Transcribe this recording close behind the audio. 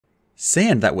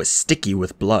Sand that was sticky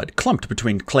with blood clumped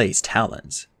between Clay's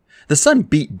talons. The sun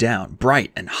beat down,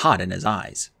 bright and hot in his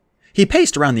eyes. He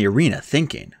paced around the arena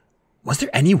thinking, was there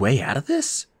any way out of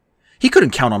this? He couldn't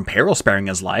count on Peril sparing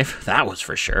his life, that was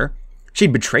for sure.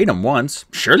 She'd betrayed him once,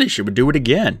 surely she would do it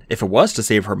again, if it was to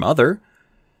save her mother.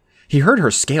 He heard her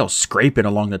scales scraping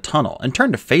along the tunnel and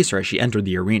turned to face her as she entered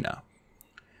the arena.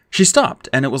 She stopped,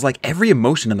 and it was like every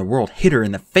emotion in the world hit her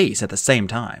in the face at the same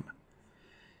time.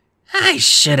 I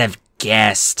should have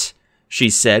guessed, she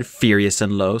said, furious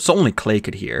and low, so only Clay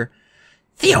could hear.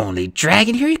 The only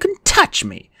dragon here who can touch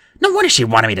me. No wonder she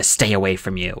wanted me to stay away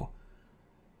from you.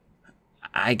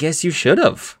 I guess you should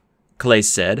have, Clay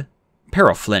said.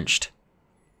 Peril flinched.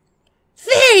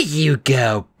 There you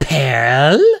go,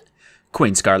 Peril,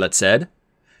 Queen Scarlet said.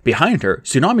 Behind her,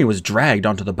 Tsunami was dragged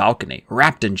onto the balcony,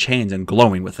 wrapped in chains and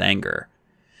glowing with anger.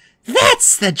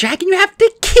 That's the dragon you have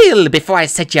to kill before I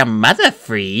set your mother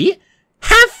free.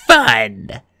 Have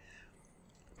fun!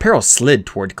 Peril slid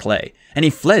toward Clay, and he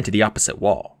fled to the opposite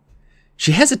wall.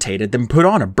 She hesitated, then put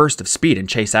on a burst of speed and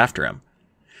chased after him.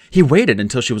 He waited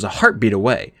until she was a heartbeat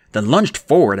away, then lunged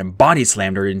forward and body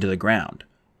slammed her into the ground.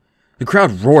 The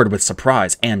crowd roared with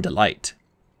surprise and delight.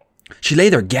 She lay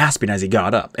there gasping as he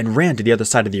got up and ran to the other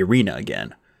side of the arena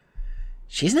again.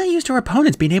 She's not used to her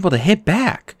opponents being able to hit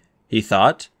back, he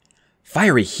thought.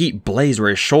 Fiery heat blazed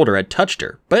where his shoulder had touched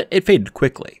her, but it faded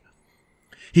quickly.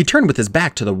 He turned with his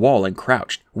back to the wall and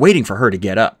crouched, waiting for her to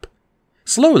get up.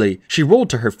 Slowly, she rolled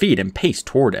to her feet and paced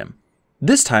toward him.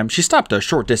 This time, she stopped a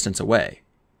short distance away.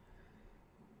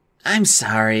 I'm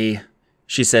sorry,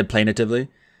 she said plaintively.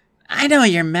 I know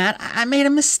you're mad. I made a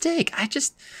mistake. I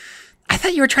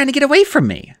thought you were trying to get away from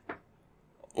me.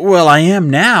 Well, I am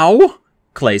now,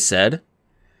 Clay said.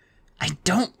 I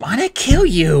don't want to kill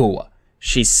you,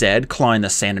 she said, clawing the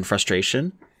sand in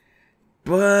frustration.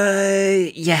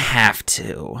 But you have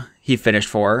to, he finished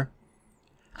for her.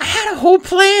 I had a whole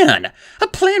plan. A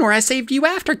plan where I saved you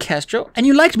after Kestrel, and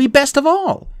you liked me best of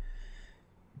all.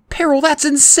 Peril, that's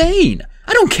insane.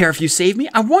 I don't care if you save me.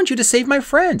 I want you to save my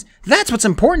friends. That's what's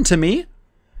important to me.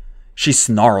 She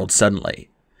snarled suddenly.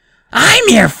 I'm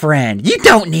your friend. You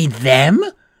don't need them.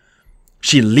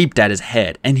 She leaped at his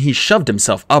head, and he shoved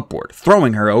himself upward,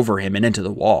 throwing her over him and into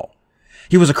the wall.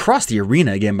 He was across the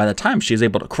arena again by the time she was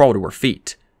able to crawl to her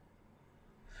feet.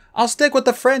 I'll stick with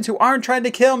the friends who aren't trying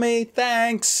to kill me,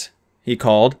 thanks, he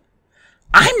called.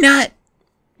 I'm not...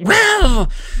 Well...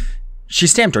 She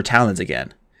stamped her talons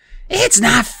again. It's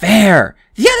not fair.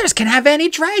 The others can have any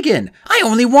dragon. I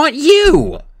only want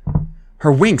you.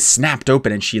 Her wings snapped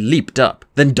open and she leaped up,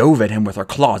 then dove at him with her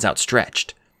claws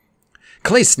outstretched.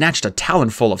 Clay snatched a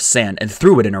talonful of sand and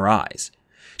threw it in her eyes.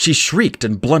 She shrieked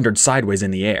and blundered sideways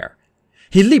in the air.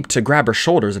 He leaped to grab her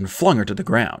shoulders and flung her to the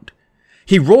ground.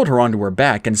 He rolled her onto her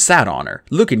back and sat on her,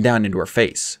 looking down into her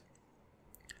face.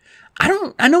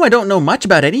 I know I don't know much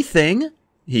about anything,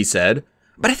 he said,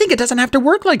 but I think it doesn't have to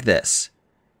work like this.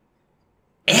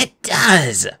 It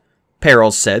does,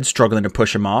 Peril said, struggling to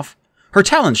push him off. Her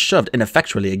talons shoved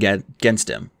ineffectually against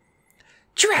him.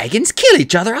 Dragons kill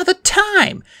each other all the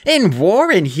time. In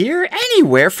war, in here,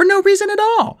 anywhere, for no reason at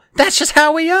all. That's just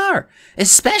how we are.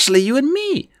 Especially you and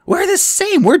me. We're the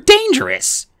same. We're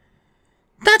dangerous.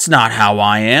 That's not how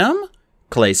I am,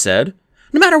 Clay said.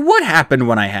 No matter what happened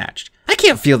when I hatched, I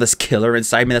can't feel this killer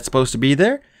inside me that's supposed to be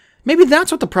there. Maybe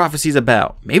that's what the prophecy's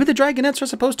about. Maybe the Dragonets are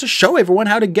supposed to show everyone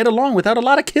how to get along without a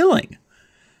lot of killing.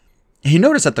 He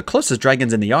noticed that the closest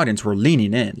dragons in the audience were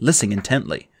leaning in, listening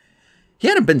intently. He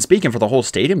hadn't been speaking for the whole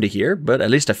stadium to hear, but at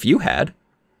least a few had.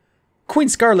 Queen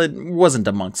Scarlet wasn't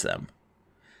amongst them.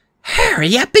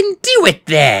 Hurry up and do it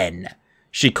then,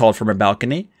 she called from her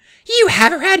balcony. You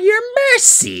haven't had your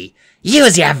mercy.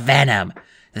 Use your venom.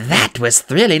 That was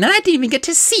thrilling, and I didn't even get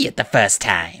to see it the first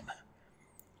time.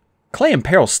 Clay and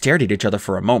Peril stared at each other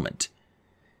for a moment.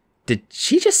 Did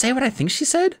she just say what I think she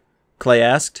said? Clay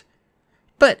asked.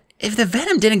 But if the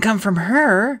venom didn't come from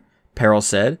her, Peril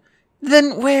said,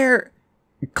 then where...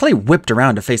 Clay whipped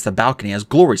around to face the balcony as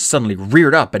Glory suddenly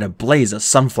reared up in a blaze of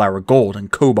sunflower gold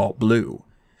and cobalt blue.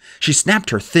 She snapped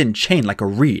her thin chain like a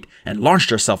reed and launched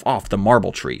herself off the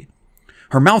marble tree.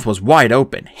 Her mouth was wide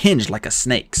open, hinged like a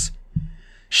snake's.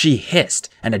 She hissed,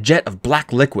 and a jet of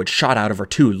black liquid shot out of her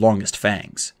two longest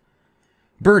fangs.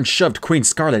 Burn shoved Queen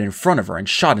Scarlet in front of her and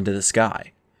shot into the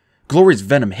sky. Glory's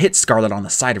venom hit Scarlet on the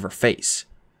side of her face.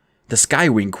 The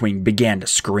Skywing Queen began to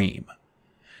scream.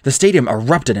 The stadium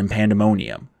erupted in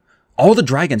pandemonium. All the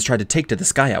dragons tried to take to the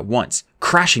sky at once,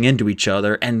 crashing into each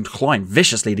other and clawing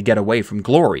viciously to get away from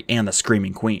Glory and the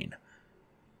Screaming Queen.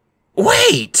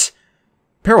 Wait!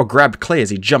 Peril grabbed Clay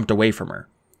as he jumped away from her.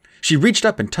 She reached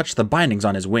up and touched the bindings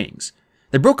on his wings.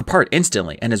 They broke apart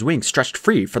instantly, and his wings stretched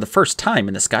free for the first time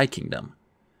in the Sky Kingdom.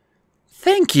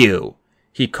 "Thank you,"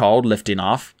 he called, lifting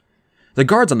off. The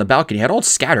guards on the balcony had all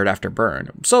scattered after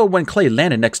Burn, so when Clay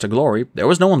landed next to Glory, there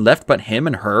was no one left but him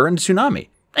and her and Tsunami,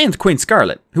 and Queen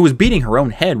Scarlet, who was beating her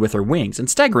own head with her wings and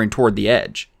staggering toward the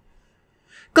edge.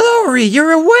 "Glory,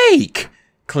 you're awake!"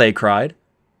 Clay cried.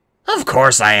 Of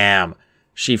course I am,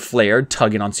 She flared,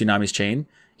 tugging on Tsunami's chain.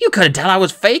 You couldn't tell I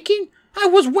was faking? I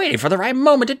was waiting for the right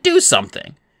moment to do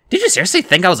something. Did you seriously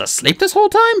think I was asleep this whole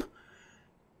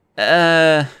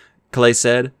time? Clay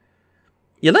said.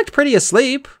 "You looked pretty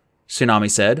asleep,"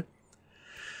 Tsunami said.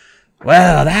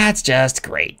 "Well, that's just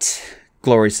great,"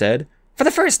 Glory said. "For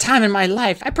the first time in my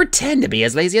life, I pretend to be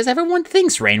as lazy as everyone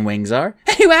thinks rain wings are,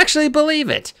 and you actually believe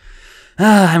it.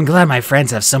 I'm glad my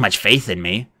friends have so much faith in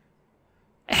me."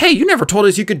 "Hey, you never told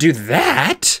us you could do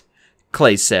that,"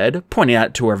 Clay said, pointing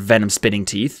out to her venom-spitting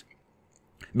teeth.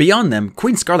 Beyond them,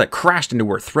 Queen Scarlet crashed into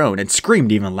her throne and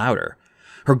screamed even louder.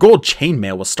 Her gold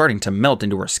chainmail was starting to melt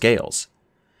into her scales.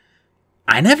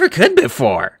 "I never could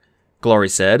before," Glory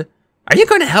said. "Are you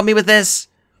going to help me with this?"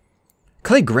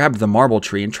 Clay grabbed the marble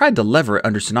tree and tried to lever it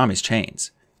under Tsunami's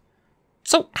chains.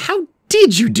 "So how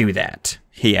did you do that?"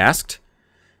 he asked.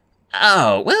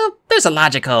 "Oh, well, there's a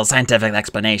logical, scientific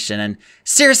explanation, and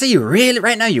seriously, you really,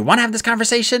 right now, you want to have this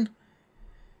conversation?"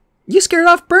 "You scared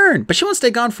off Burn, but she won't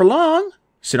stay gone for long,"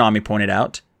 Tsunami pointed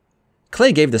out.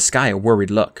 Clay gave the sky a worried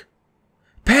look.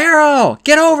 "Peril,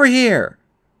 get over here!"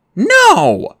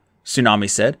 "No!" Tsunami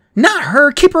said. "Not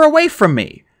her! Keep her away from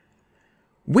me!"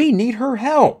 "We need her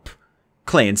help,"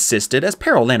 Clay insisted as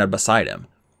Peril landed beside him.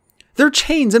 "They're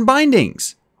chains and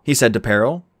bindings," he said to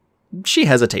Peril. She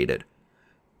hesitated.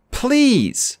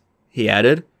 "Please," he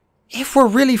added, "if we're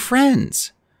really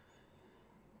friends."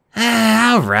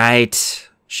 All right,"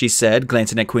 she said,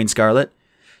 glancing at Queen Scarlet.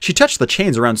 She touched the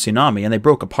chains around Tsunami and they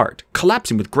broke apart,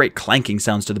 collapsing with great clanking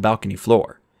sounds to the balcony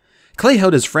floor. Clay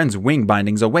held his friend's wing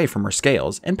bindings away from her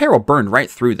scales, and Peril burned right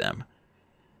through them.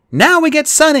 "Now we get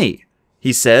sunny,"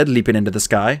 he said, leaping into the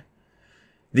sky.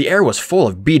 The air was full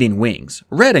of beating wings,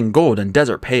 red and gold and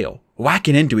desert pale,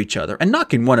 whacking into each other and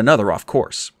knocking one another off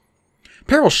course.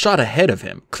 Peril shot ahead of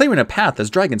him, clearing a path as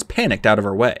dragons panicked out of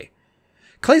her way.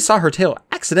 Clay saw her tail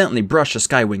accidentally brush a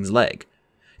Skywing's leg.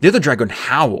 The other dragon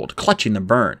howled, clutching the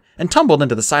burn, and tumbled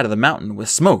into the side of the mountain with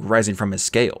smoke rising from his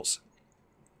scales.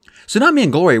 Tsunami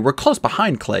and Glory were close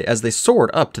behind Clay as they soared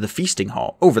up to the feasting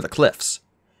hall over the cliffs.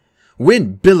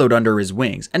 Wind billowed under his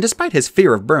wings, and despite his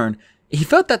fear of burn, he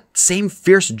felt that same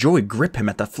fierce joy grip him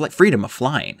at the freedom of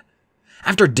flying.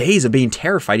 After days of being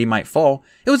terrified he might fall,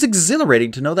 it was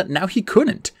exhilarating to know that now he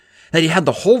couldn't, that he had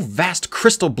the whole vast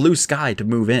crystal blue sky to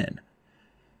move in.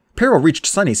 Peril reached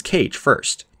Sunny's cage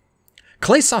first.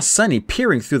 Clay saw Sunny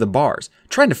peering through the bars,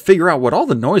 trying to figure out what all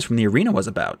the noise from the arena was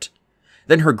about.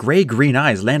 Then her gray-green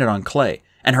eyes landed on Clay,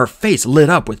 and her face lit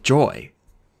up with joy.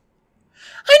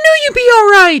 "I knew you'd be all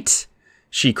right!"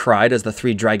 she cried as the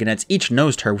 3 Dragonets each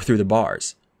nosed her through the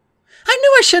bars. "I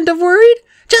knew I shouldn't have worried.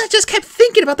 Just kept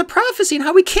thinking about the prophecy and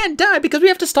how we can't die because we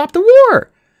have to stop the war."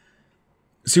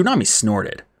 Tsunami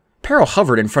snorted. Peril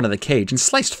hovered in front of the cage and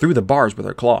sliced through the bars with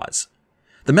her claws.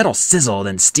 The metal sizzled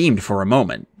and steamed for a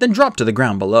moment, then dropped to the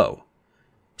ground below.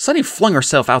 Sunny flung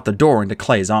herself out the door into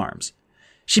Clay's arms.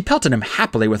 She pelted him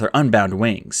happily with her unbound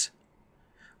wings.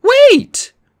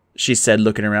 "Wait!" she said,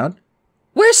 looking around.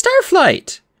 "Where's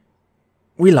Starflight?"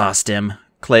 "We lost him,"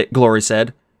 Glory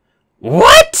said.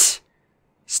 "What?"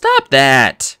 "Stop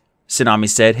that," Tsunami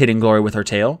said, hitting Glory with her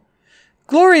tail.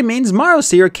 "Glory means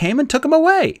Marrowseer came and took him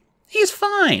away. He's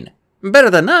fine. Better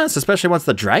than us, especially once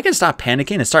the dragons stop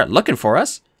panicking and start looking for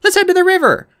us. Let's head to the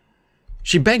river."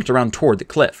 She banked around toward the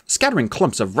cliff, scattering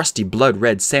clumps of rusty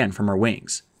blood-red sand from her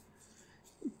wings.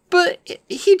 "But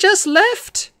he just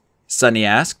left?" Sunny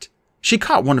asked. She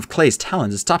caught one of Clay's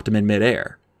talons and stopped him in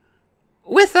midair.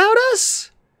 "Without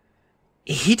us?"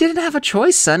 "He didn't have a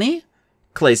choice, Sunny,"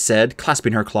 Clay said,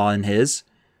 clasping her claw in his.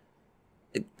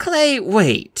 "Clay,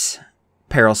 wait,"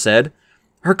 Peril said.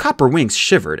 Her copper wings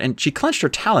shivered, and she clenched her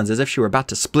talons as if she were about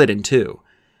to split in two.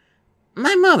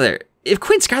 "My mother, if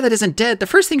Queen Scarlet isn't dead, the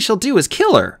first thing she'll do is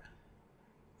kill her."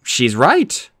 "She's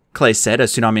right," Clay said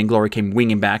as Tsunami and Glory came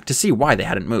winging back to see why they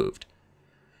hadn't moved.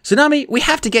 "Tsunami, we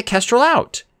have to get Kestrel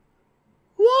out."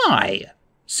 "Why?"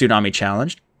 Tsunami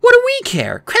challenged. "What do we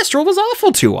care? Kestrel was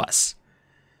awful to us."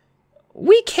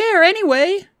 "We care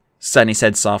anyway," Sunny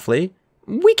said softly.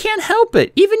 "We can't help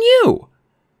it, even you."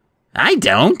 "I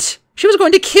don't. She was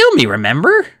going to kill me,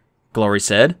 remember?" Glory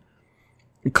said.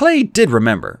 Clay did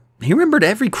remember. He remembered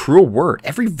every cruel word,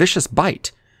 every vicious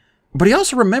bite. But he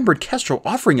also remembered Kestrel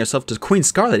offering herself to Queen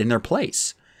Scarlet in their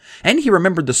place. And he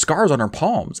remembered the scars on her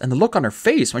palms and the look on her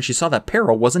face when she saw that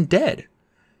Peril wasn't dead.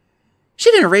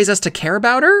 She didn't raise us to care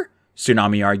about her,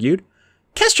 Tsunami argued.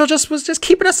 Kestrel was just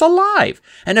keeping us alive,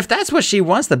 and if that's what she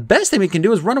wants, the best thing we can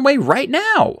do is run away right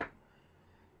now.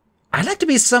 I'd like to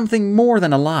be something more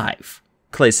than alive,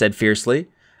 Clay said fiercely.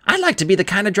 I'd like to be the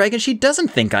kind of dragon she doesn't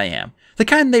think I am, the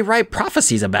kind they write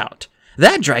prophecies about.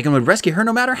 That dragon would rescue her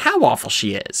no matter how awful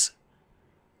she is.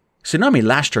 Tsunami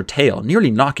lashed her tail,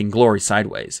 nearly knocking Glory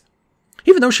sideways.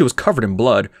 Even though she was covered in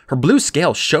blood, her blue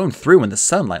scales shone through in the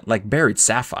sunlight like buried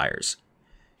sapphires.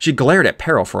 She glared at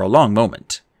Peril for a long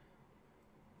moment.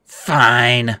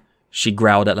 Fine, she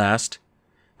growled at last.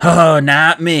 Oh,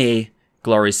 not me,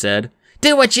 Glory said.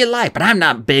 Do what you like, but I'm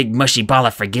not big mushy ball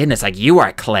of forgiveness like you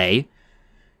are, Clay.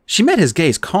 She met his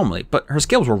gaze calmly, but her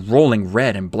scales were rolling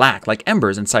red and black like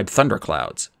embers inside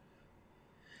thunderclouds.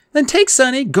 Then take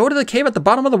Sunny, go to the cave at the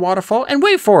bottom of the waterfall, and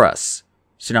wait for us,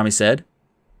 Tsunami said.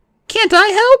 Can't I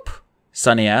help?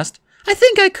 Sunny asked. I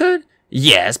think I could.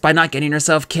 Yes, by not getting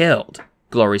herself killed,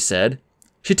 Glory said.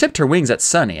 She tipped her wings at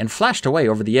Sunny and flashed away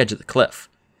over the edge of the cliff.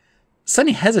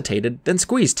 Sunny hesitated, then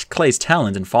squeezed Clay's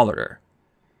talons and followed her.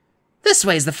 This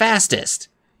way's the fastest,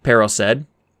 Peril said.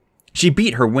 She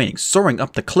beat her wings, soaring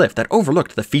up the cliff that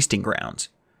overlooked the feasting grounds.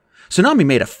 Tsunami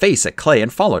made a face at Clay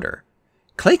and followed her.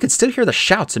 Clay could still hear the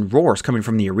shouts and roars coming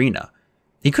from the arena.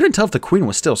 He couldn't tell if the queen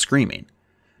was still screaming.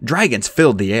 Dragons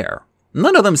filled the air.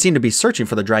 None of them seemed to be searching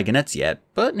for the Dragonets yet,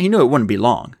 but he knew it wouldn't be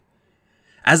long.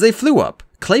 As they flew up,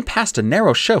 Clay passed a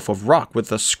narrow shelf of rock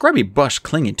with a scrubby bush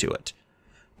clinging to it.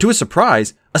 To his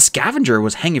surprise, a scavenger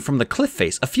was hanging from the cliff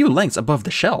face a few lengths above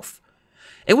the shelf.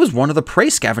 It was one of the prey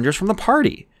scavengers from the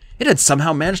party. It had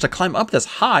somehow managed to climb up this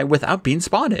high without being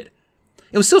spotted.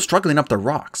 It was still struggling up the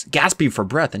rocks, gasping for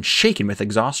breath and shaking with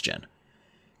exhaustion.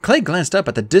 Clay glanced up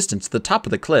at the distance to the top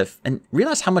of the cliff and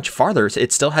realized how much farther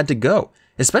it still had to go,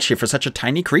 especially for such a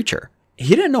tiny creature.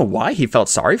 He didn't know why he felt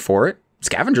sorry for it.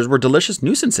 Scavengers were delicious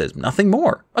nuisances, nothing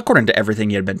more, according to everything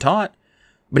he had been taught.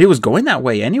 But he was going that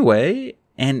way anyway,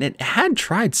 and it had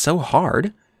tried so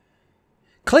hard.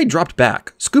 Clay dropped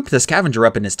back, scooped the scavenger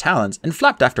up in his talons, and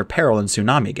flapped after Peril and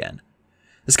Tsunami again.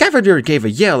 The scavenger gave a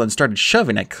yell and started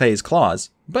shoving at Clay's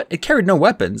claws, but it carried no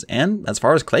weapons, and, as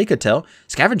far as Clay could tell,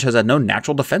 scavengers had no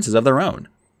natural defenses of their own.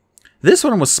 This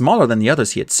one was smaller than the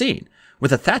others he had seen,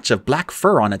 with a thatch of black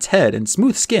fur on its head and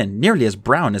smooth skin nearly as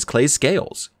brown as Clay's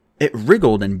scales. It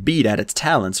wriggled and beat at its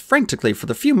talons frantically for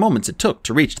the few moments it took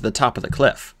to reach to the top of the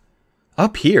cliff.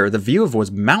 Up here, the view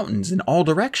was mountains in all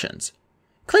directions.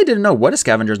 Clay didn't know what a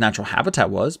scavenger's natural habitat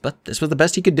was, but this was the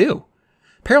best he could do.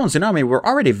 Peril and Tsunami were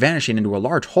already vanishing into a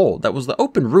large hole that was the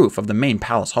open roof of the main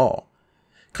palace hall.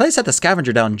 Clay set the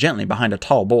scavenger down gently behind a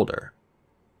tall boulder.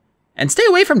 "And stay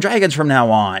away from dragons from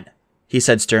now on," he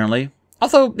said sternly,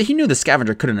 although he knew the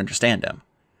scavenger couldn't understand him.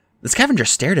 The scavenger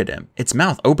stared at him, its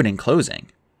mouth open and closing.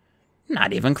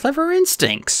 Not even clever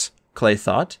instincts, Clay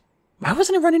thought. Why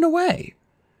wasn't it running away?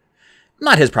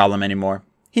 Not his problem anymore.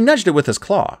 He nudged it with his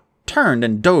claw, turned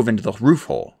and dove into the roof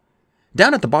hole.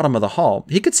 Down at the bottom of the hall,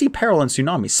 he could see Peril and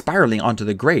Tsunami spiraling onto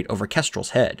the grate over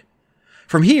Kestrel's head.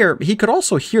 From here, he could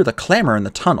also hear the clamor in the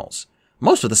tunnels.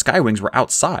 Most of the skywings were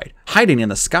outside, hiding in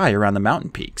the sky around the mountain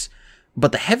peaks,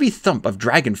 but the heavy thump of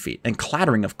dragon feet and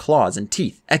clattering of claws and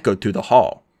teeth echoed through the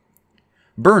hall.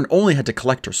 Byrne only had to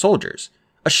collect her soldiers,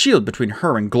 a shield between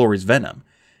her and Glory's venom,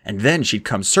 and then she'd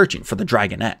come searching for the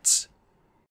Dragonets.